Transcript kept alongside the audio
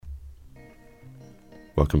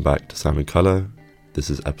Welcome back to Sound and Colour.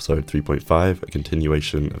 This is episode 3.5, a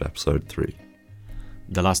continuation of episode 3.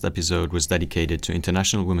 The last episode was dedicated to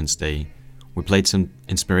International Women's Day. We played some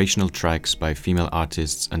inspirational tracks by female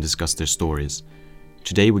artists and discussed their stories.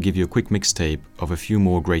 Today we give you a quick mixtape of a few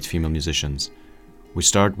more great female musicians. We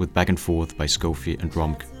start with Back and Forth by Scofi and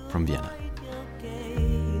Romk from Vienna.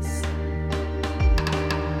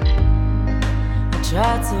 I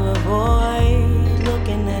try to avoid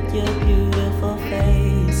looking at your beautiful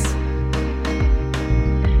face,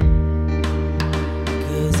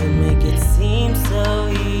 'cause it make it seem so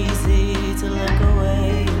easy to look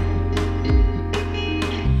away.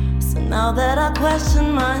 So now that I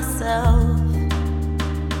question myself,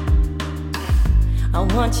 I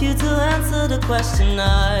want you to answer the question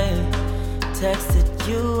I texted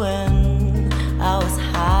you when I was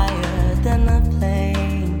higher than a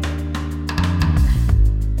plane.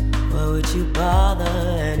 Why would you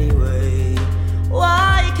bother anyway?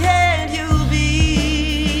 Why can't you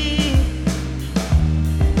be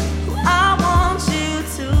who I want you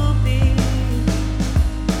to be?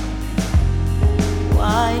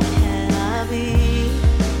 Why can't I be?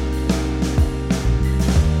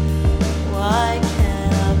 Why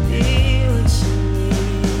can't I be what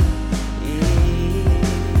you need?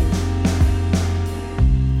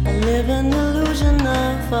 I live an illusion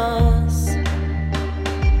of us,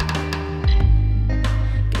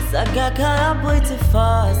 'cause I got caught up way too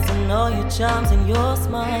fast in all your charms and your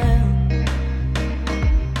smile.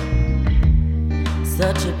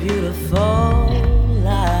 Such a beautiful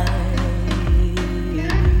life.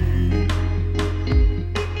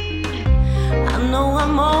 I know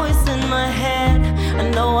I'm always in my head. I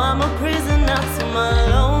know I'm a prisoner to my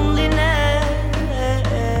loneliness,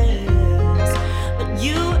 but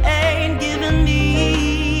you ain't giving me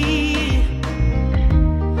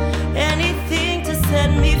anything to set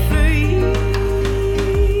me free.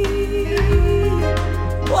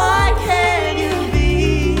 Why can't you be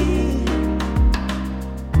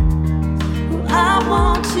who I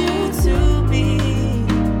want you to be?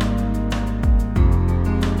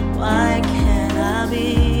 Why can't I be?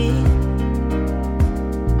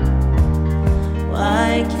 Why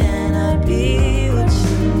can't I be what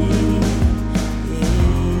you need?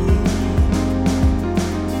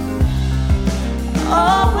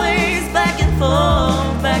 Always back and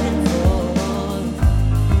forth, back and forth.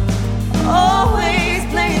 Always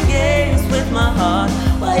playing games with my heart.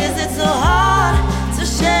 Why is it so hard to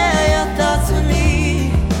share your thoughts with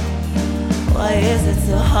me? Why is it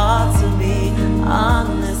so hard to be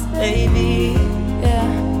honest, baby? Yeah.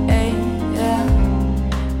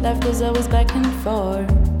 Life goes always back and forth.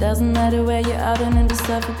 Doesn't matter where you're out and into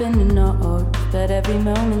stuff you've been ignored, but every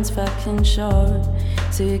moment's fucking short.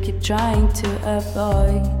 So you keep trying to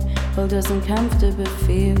avoid all those uncomfortable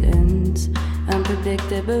feelings,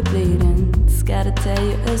 unpredictable bleedings. Gotta tell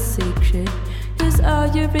you a secret, 'cause all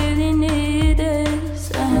you really need is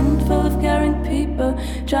a handful of caring people,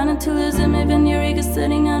 trying not to lose them even your ego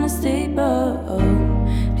sitting on a steeple.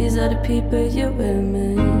 These are the people you will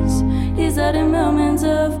miss. These are the moments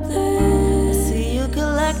of bliss. I see you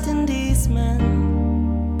collecting these men,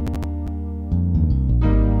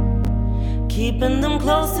 keeping them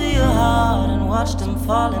close to your heart and watch them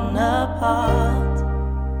falling apart.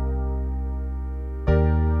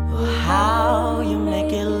 Oh, how you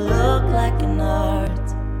make it look like an art.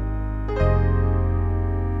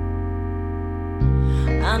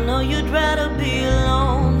 I know you'd rather be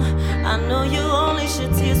alone. I know you only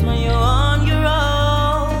shed tears when you're on your own.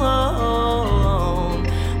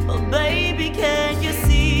 But baby, can't you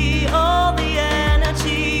see all the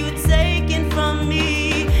energy you're taking from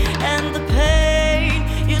me and the pain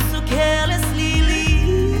you so carelessly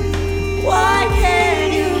leave? Why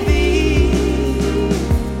can't you be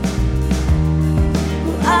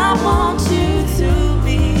who I want you to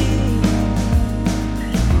be?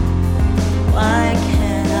 Why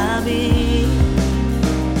can't I be?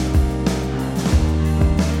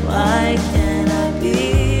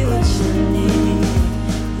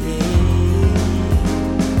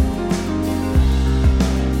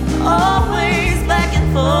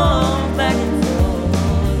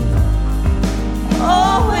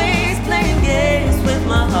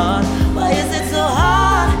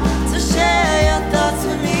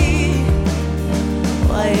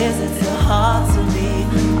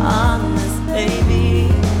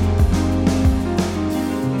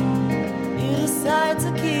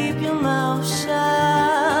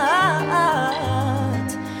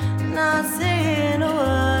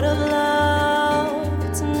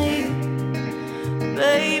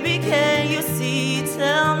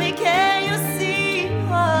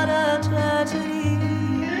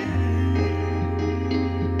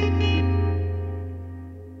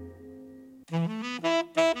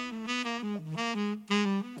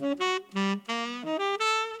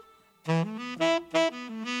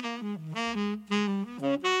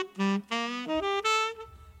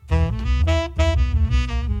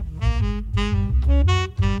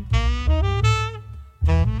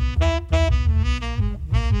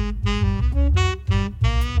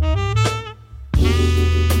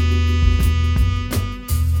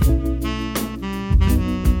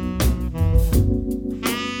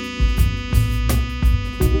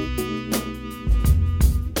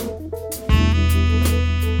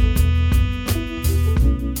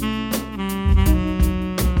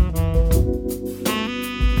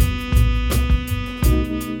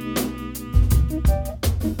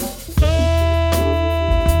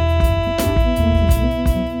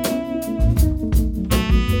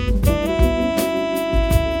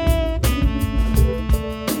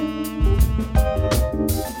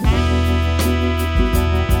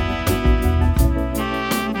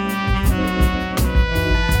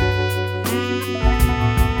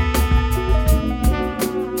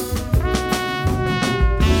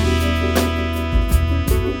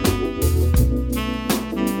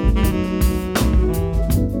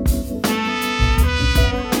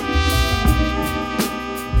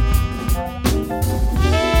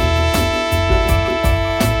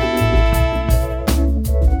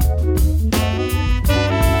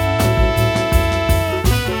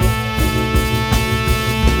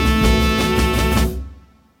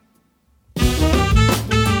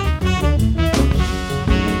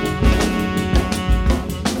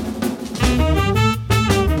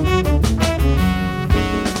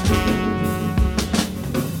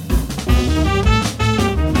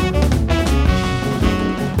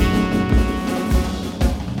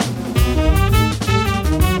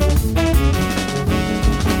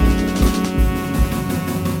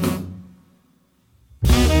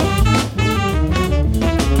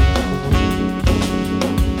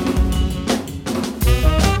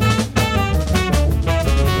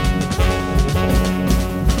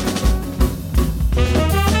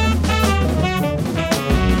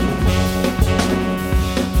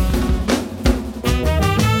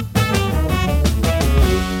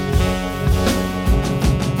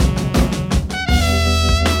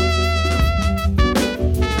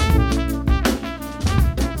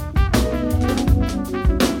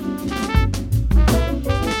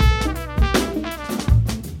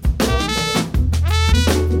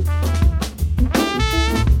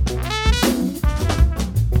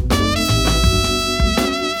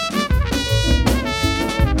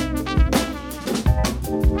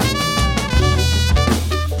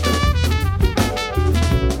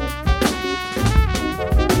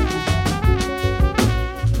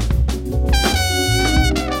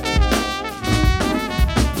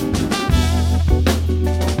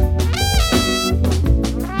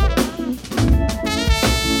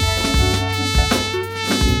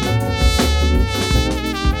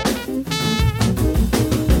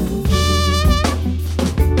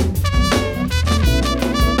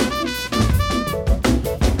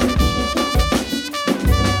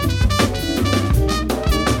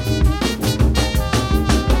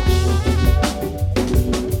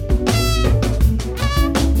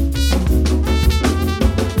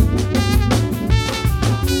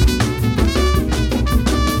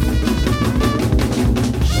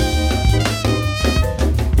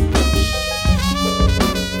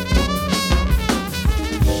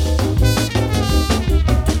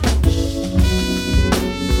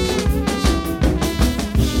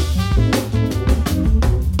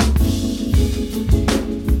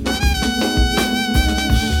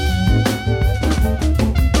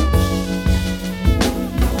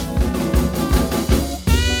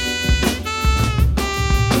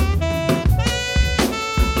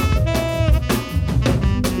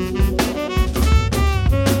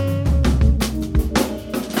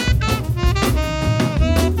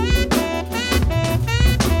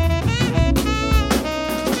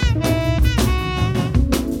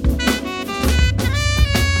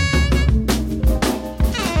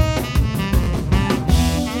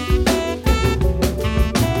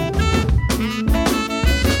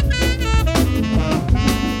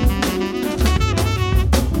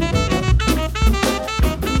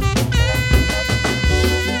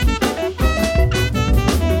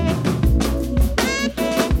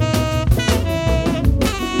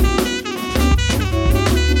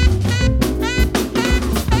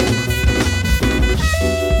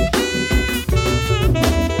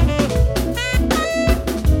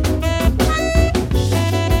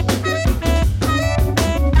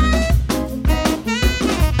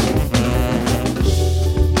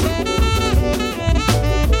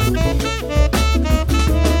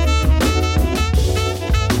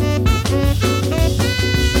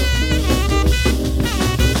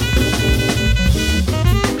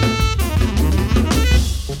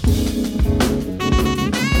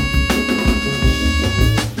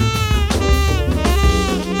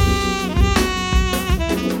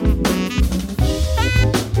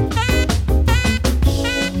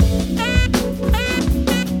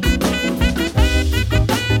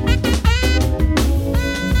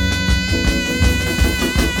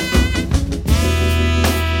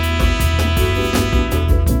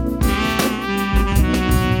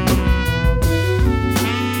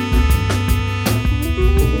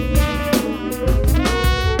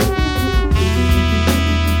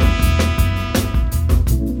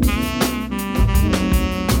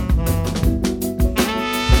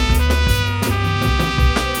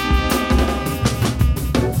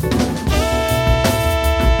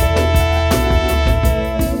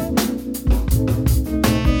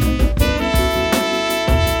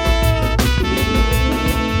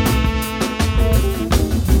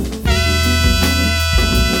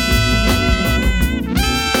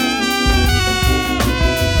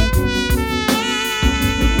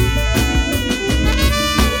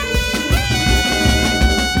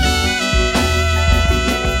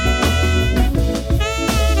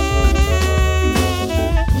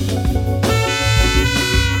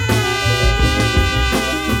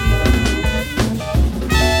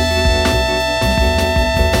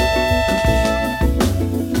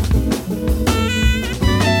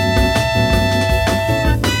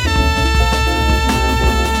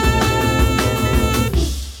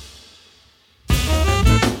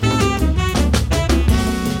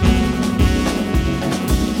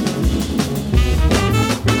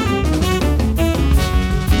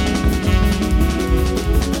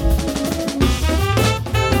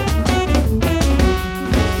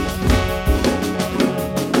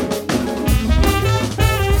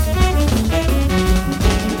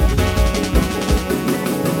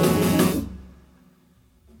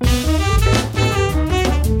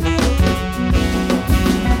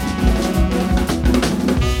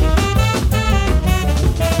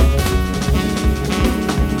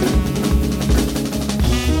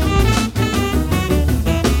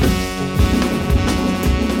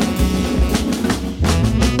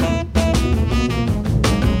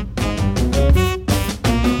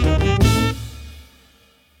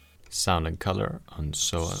 Sound and Color on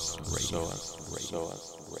SOAS Radio.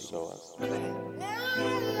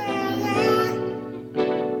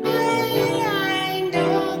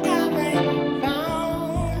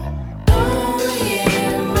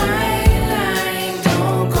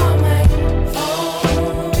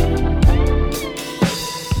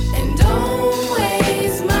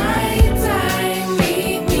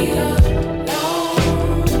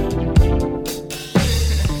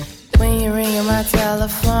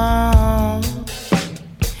 Telephone,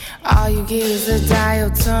 all you get is a dial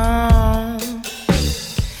tone,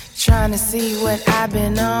 trying to see what I've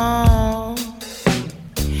been on,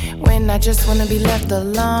 when I just wanna be left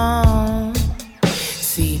alone.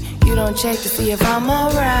 See, you don't check to see if I'm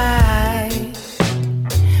alright,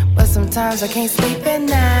 but sometimes I can't sleep at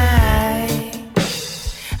night.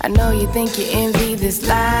 I know you think you envy this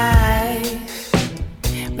life,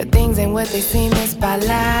 but things ain't what they seem, it's by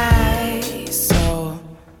life. So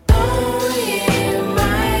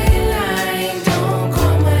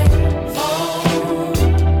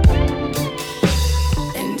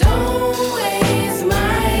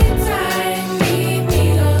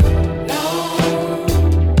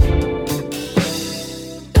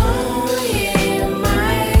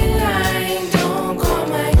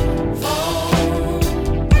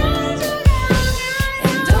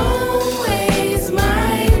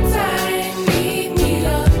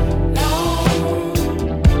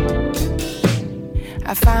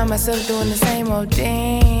I find myself doing the same old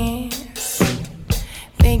dance,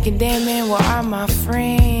 thinking, damn man, where are my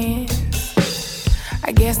friends?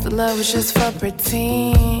 I guess the love was just for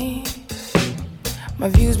pretend. My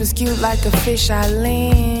views been skewed like a fisheye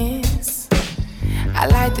lens. I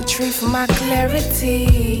light the tree for my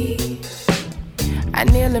clarity. I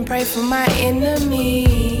kneel and pray for my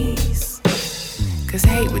enemies, 'cause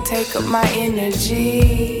hate would take up my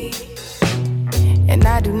energy, and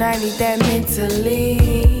I do not need that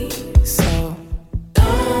mentally. So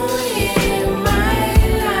don't hit my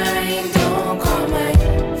line, don't call my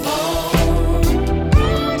phone,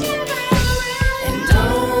 and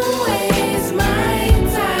don't waste my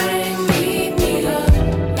time, leave me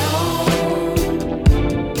alone.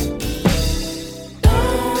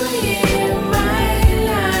 Don't hit my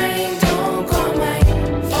line, don't call my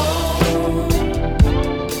phone,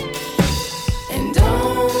 and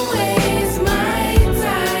don't waste my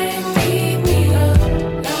time, leave me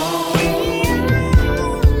alone.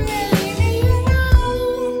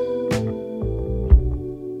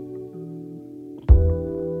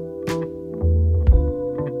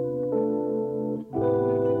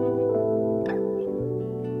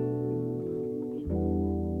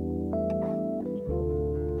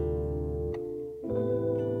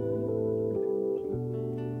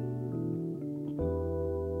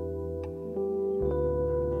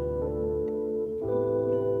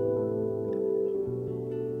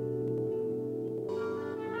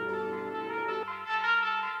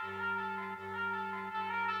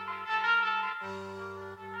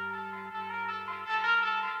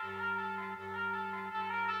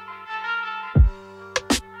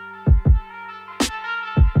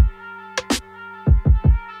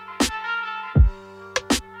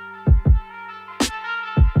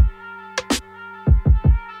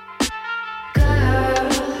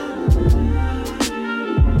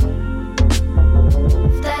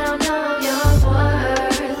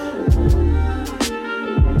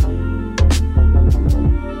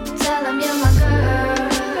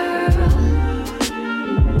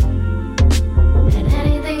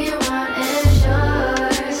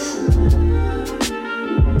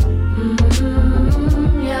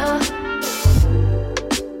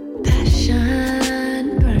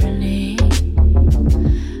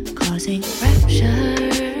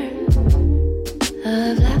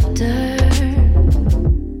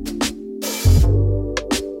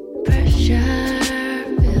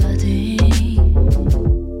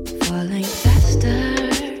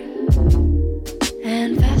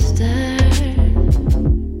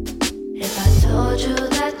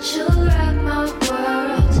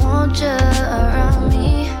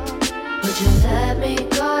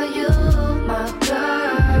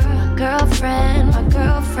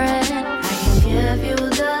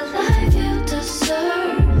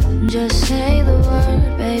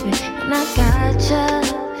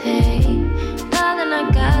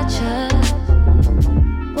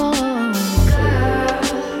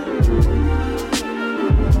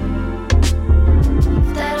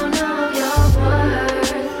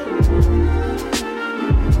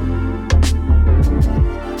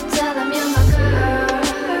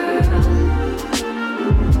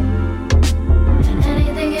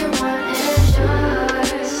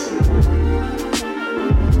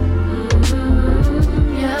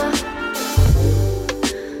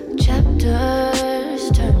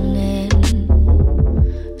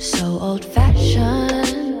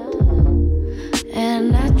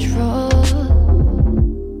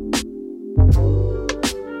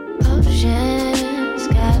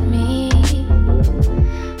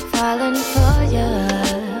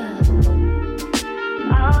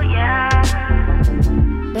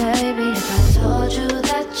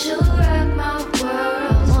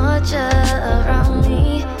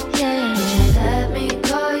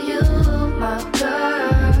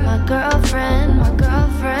 girlfriend, my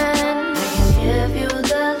girlfriend. I can give you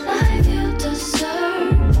the life you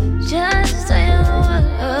deserve. Just say a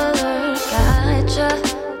word,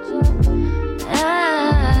 gotcha.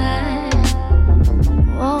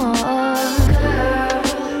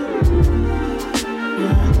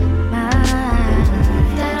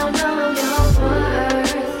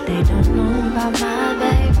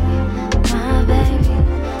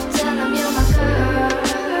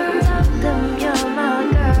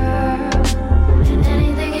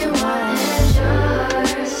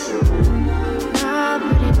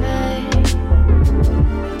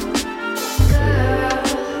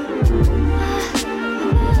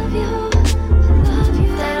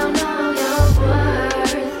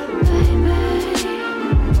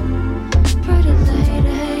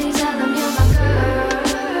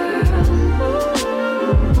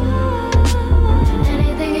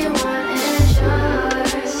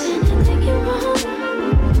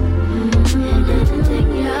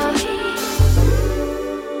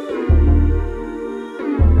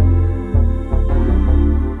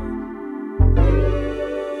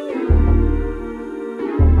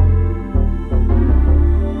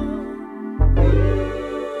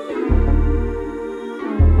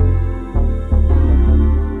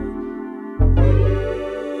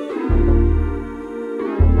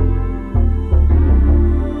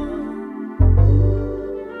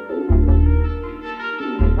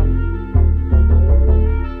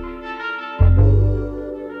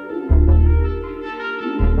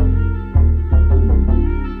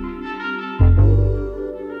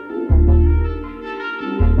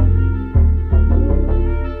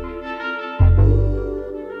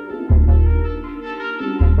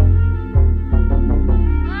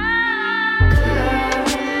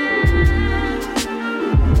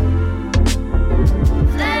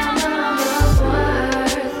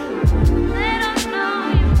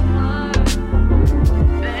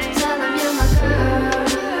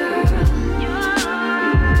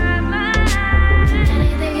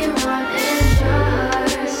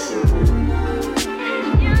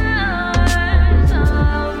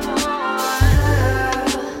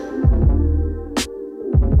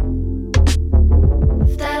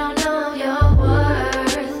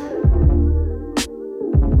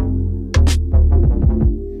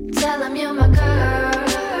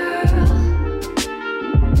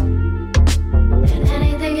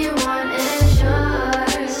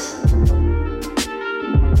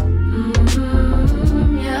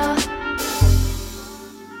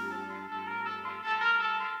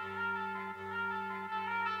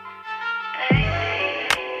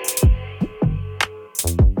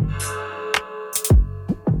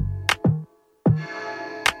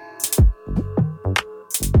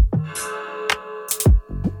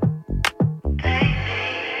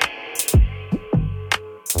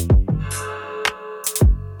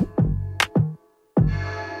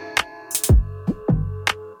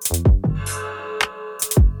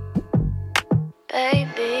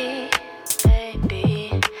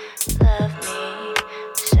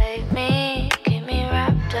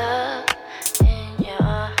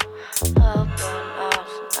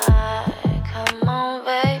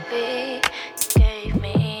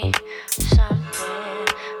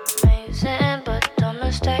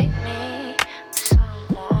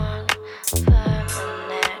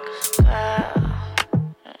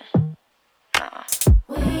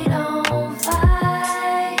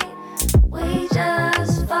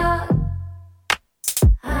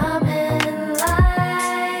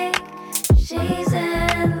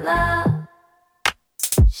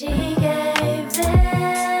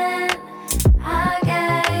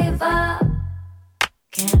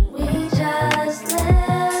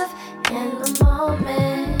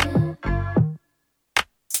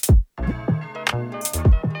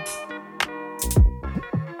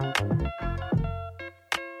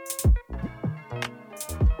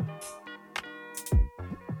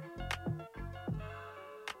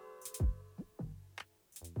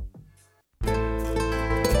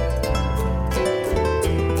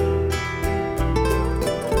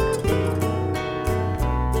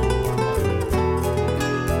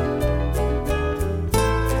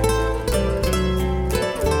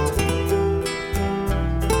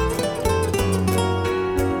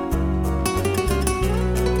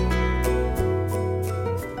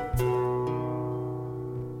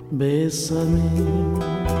 Bésame,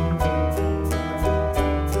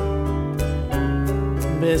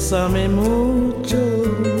 bésame mucho,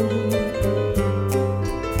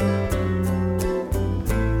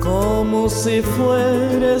 como si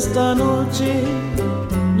fuera esta noche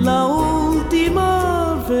la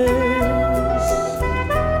última vez.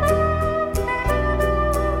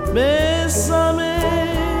 Bésame,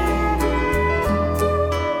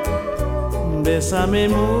 bésame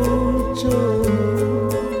mucho,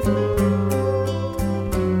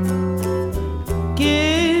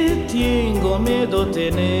 que tengo miedo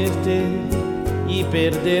tenerte y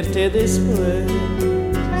perderte después.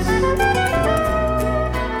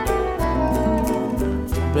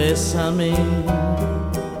 Bésame,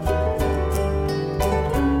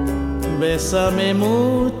 bésame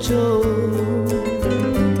mucho,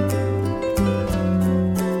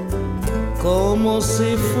 como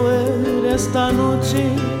si fuera esta noche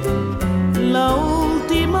la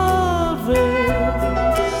última vez.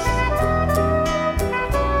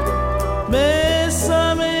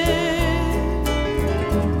 Bésame,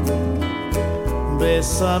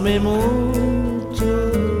 bésame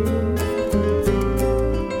mucho,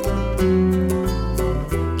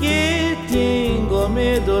 que tengo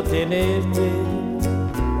miedo tenerte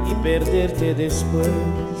y perderte después.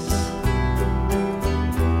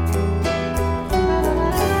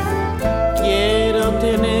 Quiero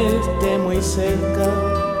tenerte muy cerca,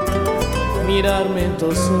 mirarme en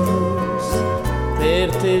tus ojos,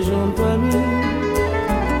 verte junto a mí.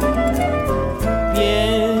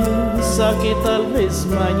 Piensa que tal vez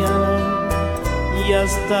mañana ya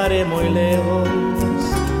estaré muy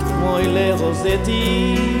lejos de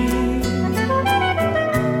ti.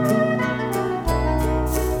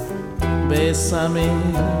 Bésame,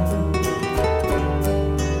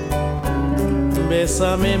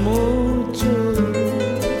 bésame mucho,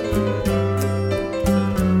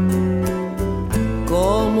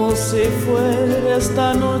 como si fuera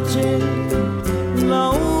esta noche la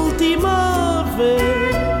última vez.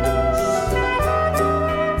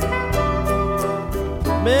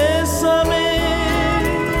 Bésame,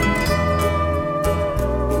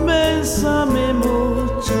 bésame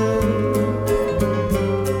mucho,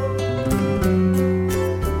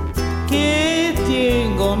 que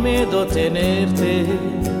tengo miedo tenerte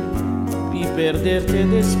y perderte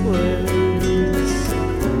después.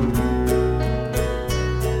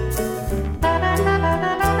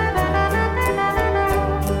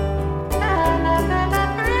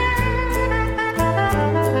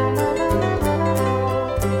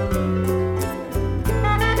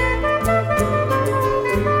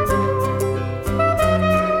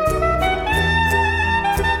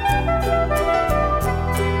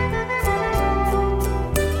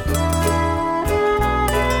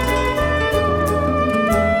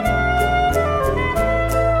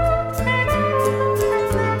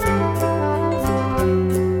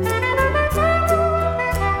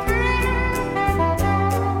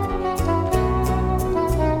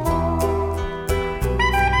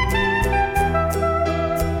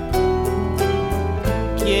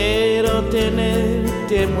 Quiero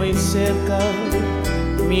tenerte muy cerca,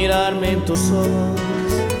 mirarme en tus ojos,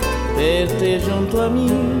 verte junto a mí.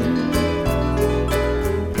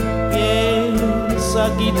 Piensa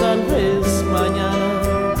que tal vez mañana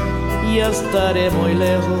ya estaré muy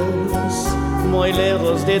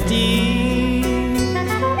lejos de ti.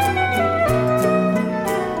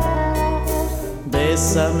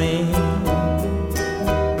 Bésame,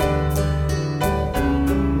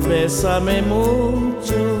 bésame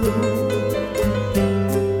mucho,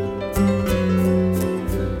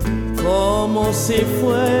 como si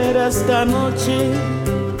fuera esta noche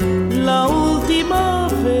la última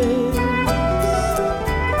vez.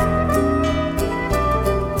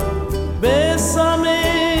 Bésame,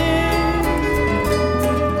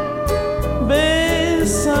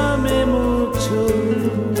 bésame mucho,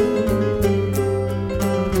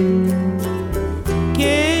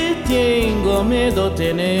 que tengo miedo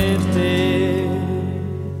tenerte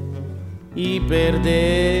y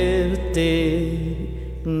perderte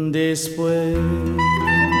después.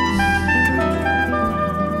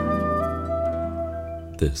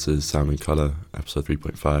 This is Sound and Color, episode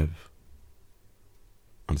 3.5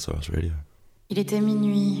 on SOAS Radio. Il était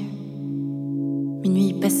minuit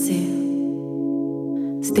passé.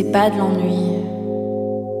 C'était pas de l'ennui.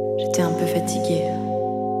 J'étais un peu fatiguée.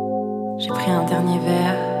 J'ai pris un dernier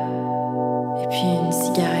verre et puis une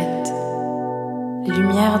cigarette. Les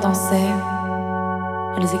lumières dansaient,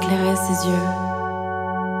 elles éclairaient ses yeux.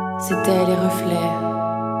 C'étaient les reflets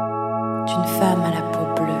d'une femme à la peau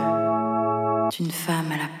bleue, d'une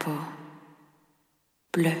femme à la peau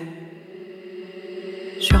bleue.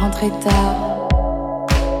 Je suis rentrée tard,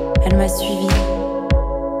 elle m'a suivie.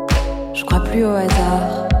 Je crois plus au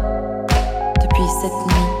hasard. Depuis cette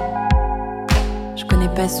nuit, je connais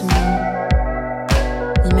pas son nom,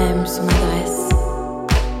 ni même son adresse.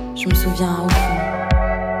 Je me souviens au fond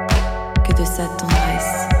que de sa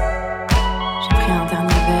tendresse. J'ai pris un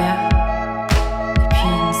dernier verre et puis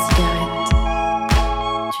une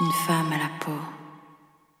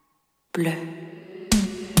bleu.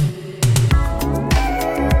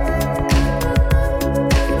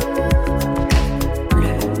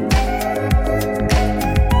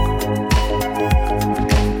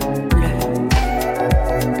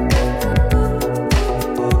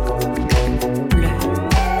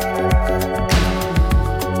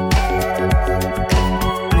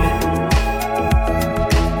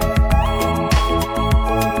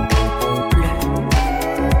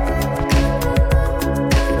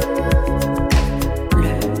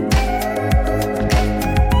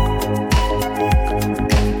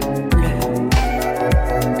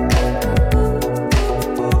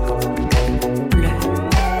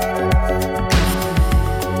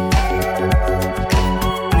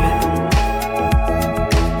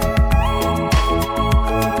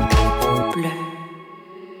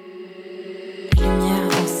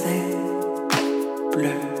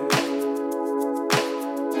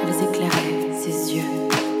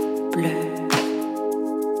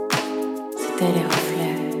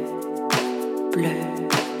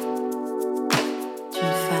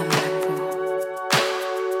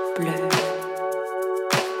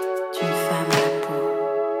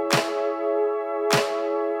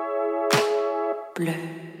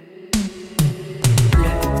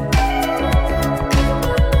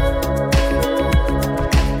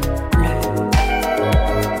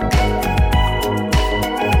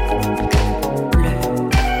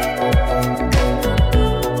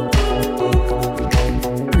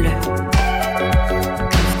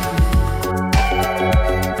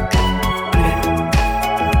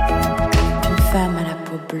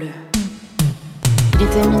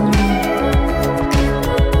 Because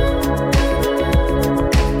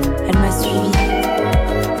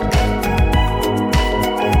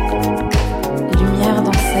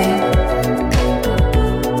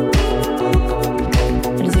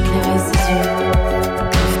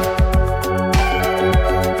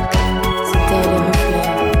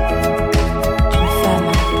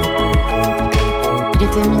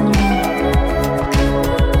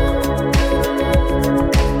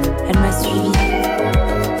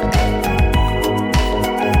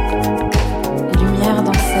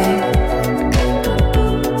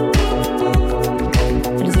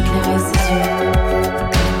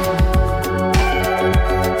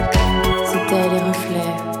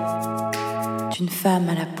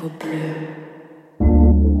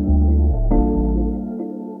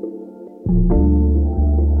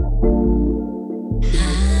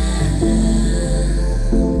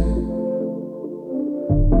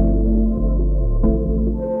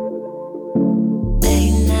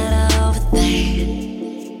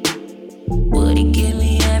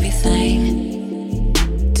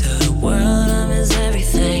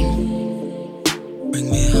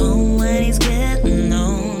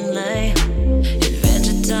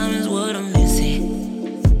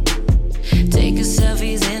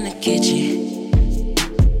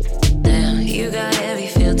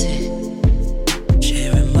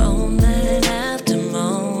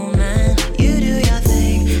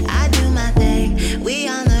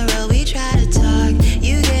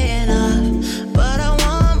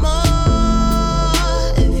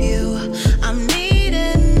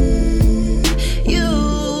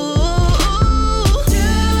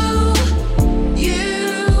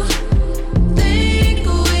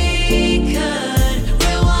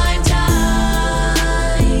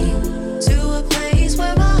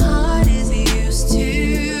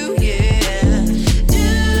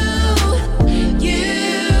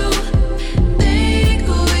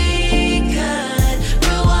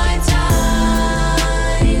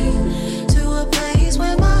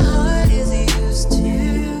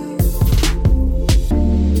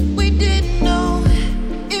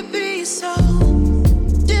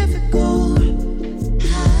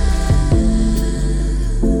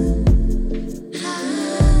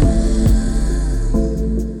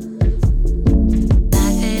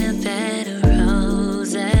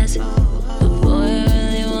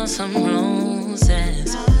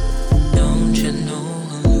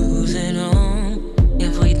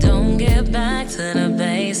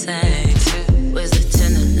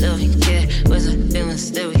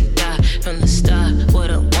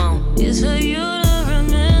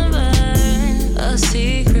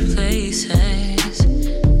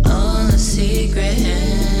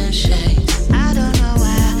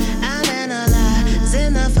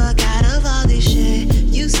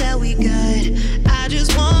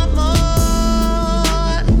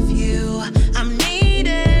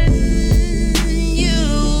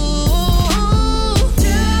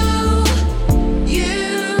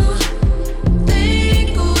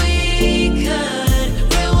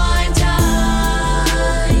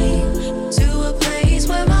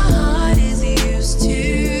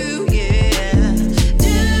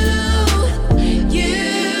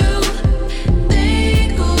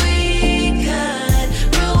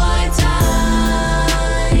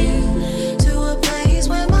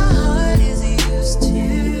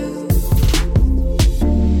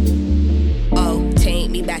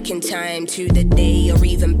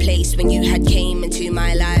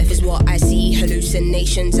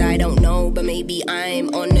directions, I don't know, but maybe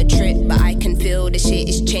I'm on a trip. But I can feel the shit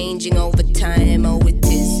is changing over time. Oh, it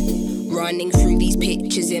is. Running through these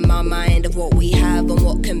pictures in my mind of what we have and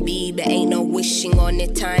what can be, but ain't no wishing on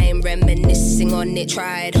it. Time reminiscing on it,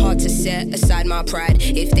 tried hard to set aside my pride.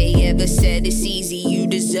 If they ever said it's easy, you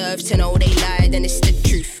deserve to know they lied, and it's the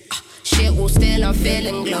truth. Shit will still, I'm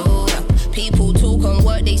feeling glowed up. People talk on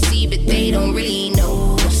what they see, but they don't really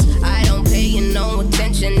know us. I don't pay no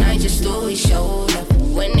attention, I just always show up.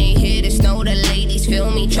 When they hear this, know the ladies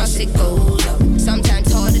feel me, trust it goes up.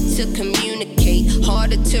 Sometimes harder to communicate,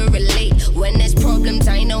 harder to relate. When there's problems,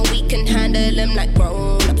 I know we can handle them like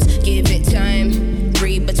grown-ups. Give it time,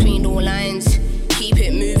 read between all lines. Keep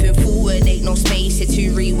it moving forward, ain't no space here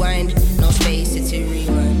to rewind. No space here to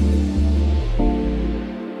rewind.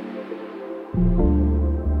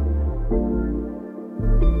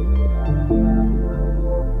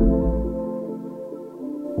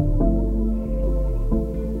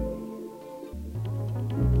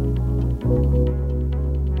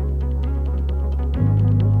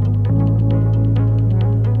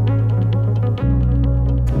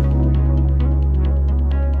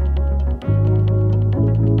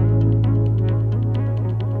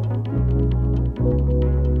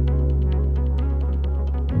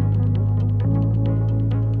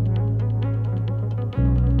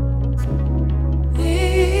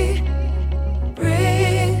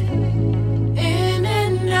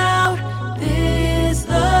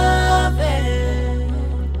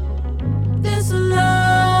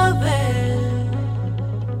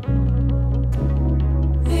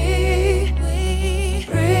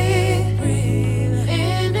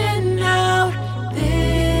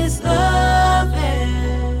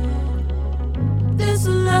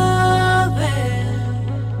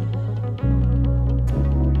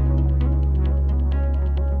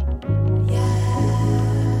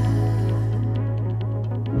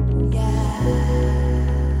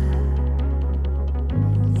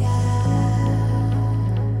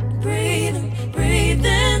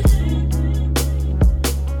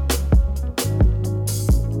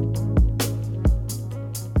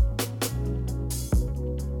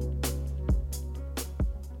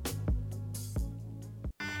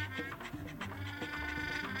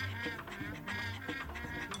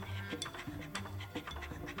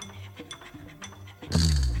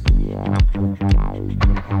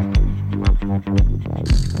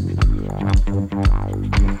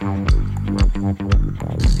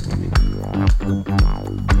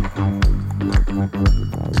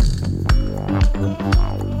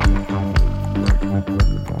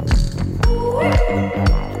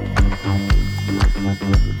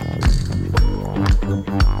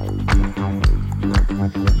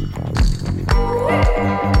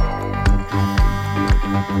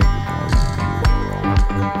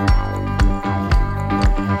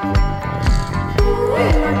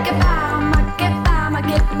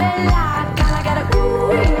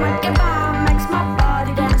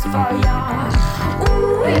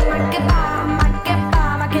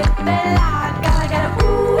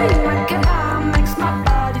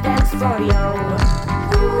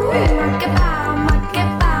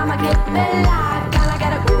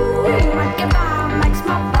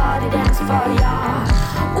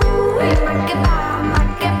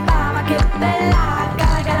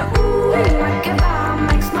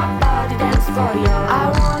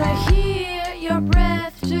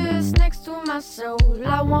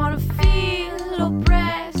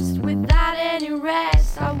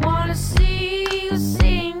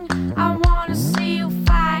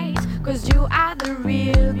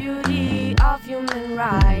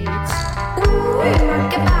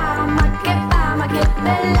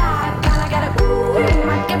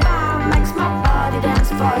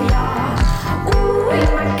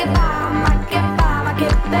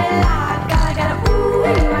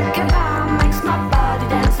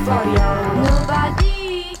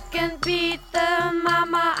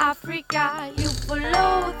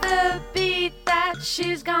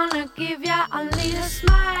 She's gonna give ya a little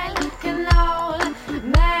smile. You can all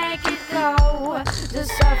make it go. The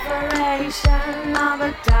separation of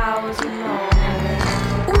 1,000 more.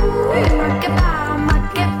 Ooh, ma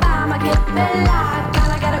che fa bella.